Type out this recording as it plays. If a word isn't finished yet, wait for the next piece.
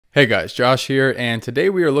Hey guys, Josh here, and today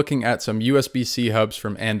we are looking at some USB-C hubs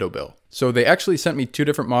from Andobil. So they actually sent me two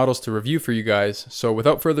different models to review for you guys, so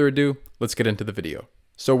without further ado, let's get into the video.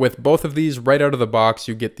 So with both of these, right out of the box,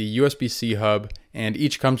 you get the USB-C hub, and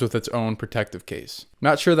each comes with its own protective case.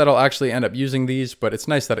 Not sure that I'll actually end up using these, but it's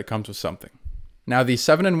nice that it comes with something. Now the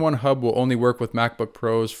 7-in-1 hub will only work with MacBook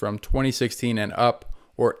Pros from 2016 and up,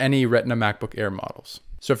 or any Retina MacBook Air models.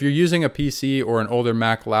 So if you're using a PC or an older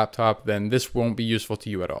Mac laptop, then this won't be useful to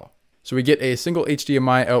you at all. So we get a single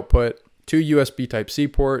HDMI output, two USB Type-C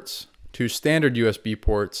ports, two standard USB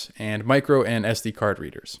ports, and micro and SD card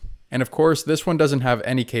readers. And of course, this one doesn't have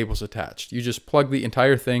any cables attached. You just plug the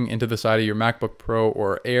entire thing into the side of your MacBook Pro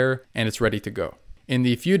or Air, and it's ready to go. In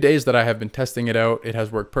the few days that I have been testing it out, it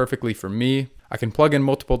has worked perfectly for me. I can plug in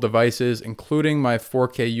multiple devices, including my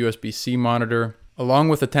 4K USB-C monitor, along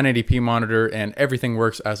with a 1080p monitor, and everything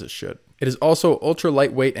works as it should. It is also ultra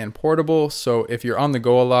lightweight and portable, so if you're on the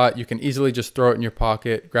go a lot, you can easily just throw it in your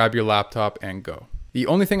pocket, grab your laptop, and go. The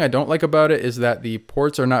only thing I don't like about it is that the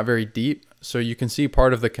ports are not very deep, so you can see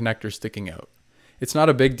part of the connector sticking out. It's not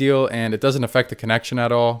a big deal, and it doesn't affect the connection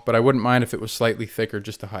at all, but I wouldn't mind if it was slightly thicker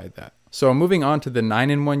just to hide that. So moving on to the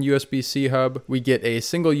 9-in-1 USB-C hub, we get a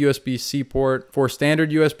single USB-C port, 4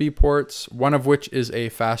 standard USB ports, one of which is a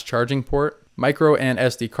fast charging port, micro and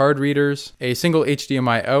SD card readers, a single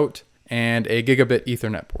HDMI out, and a gigabit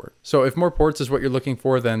Ethernet port. So if more ports is what you're looking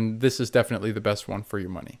for, then this is definitely the best one for your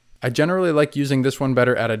money. I generally like using this one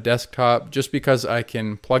better at a desktop just because I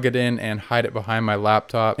can plug it in and hide it behind my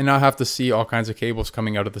laptop and not have to see all kinds of cables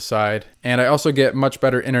coming out of the side. And I also get much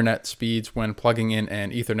better internet speeds when plugging in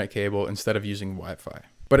an Ethernet cable instead of using Wi-Fi.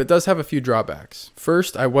 But it does have a few drawbacks.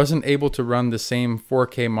 First, I wasn't able to run the same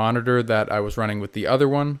 4K monitor that I was running with the other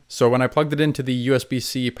one. So when I plugged it into the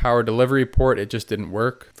USB-C power delivery port, it just didn't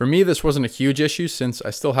work. For me, this wasn't a huge issue since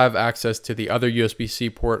I still have access to the other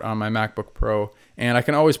USB-C port on my MacBook Pro, and I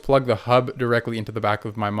can always plug the hub directly into the back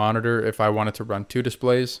of my monitor if I wanted to run two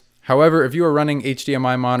displays. However, if you are running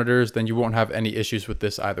HDMI monitors, then you won't have any issues with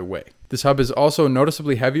this either way. This hub is also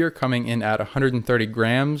noticeably heavier, coming in at 130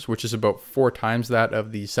 grams, which is about 4 times that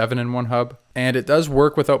of the 7-in-1 hub. And it does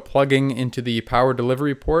work without plugging into the power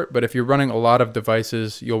delivery port, but if you're running a lot of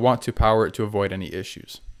devices, you'll want to power it to avoid any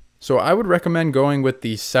issues. So I would recommend going with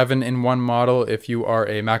the 7-in-1 model if you are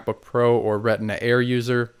a MacBook Pro or Retina Air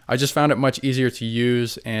user. I just found it much easier to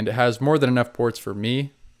use, and it has more than enough ports for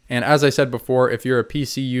me. And as I said before, if you're a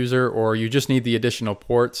PC user or you just need the additional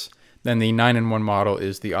ports, then the 9-in-1 model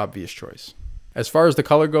is the obvious choice. As far as the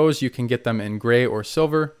color goes, you can get them in gray or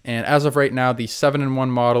silver, and as of right now, the 7-in-1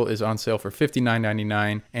 model is on sale for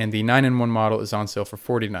 $59.99, and the 9-in-1 model is on sale for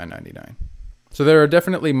 $49.99. So there are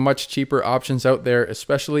definitely much cheaper options out there,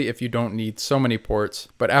 especially if you don't need so many ports,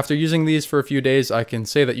 but after using these for a few days, I can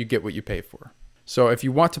say that you get what you pay for. So if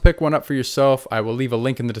you want to pick one up for yourself, I will leave a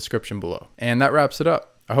link in the description below. And that wraps it up.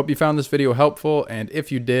 I hope you found this video helpful, and if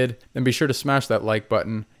you did, then be sure to smash that like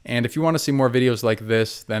button. And if you want to see more videos like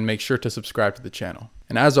this, then make sure to subscribe to the channel.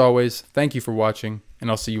 And as always, thank you for watching, and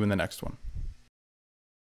I'll see you in the next one.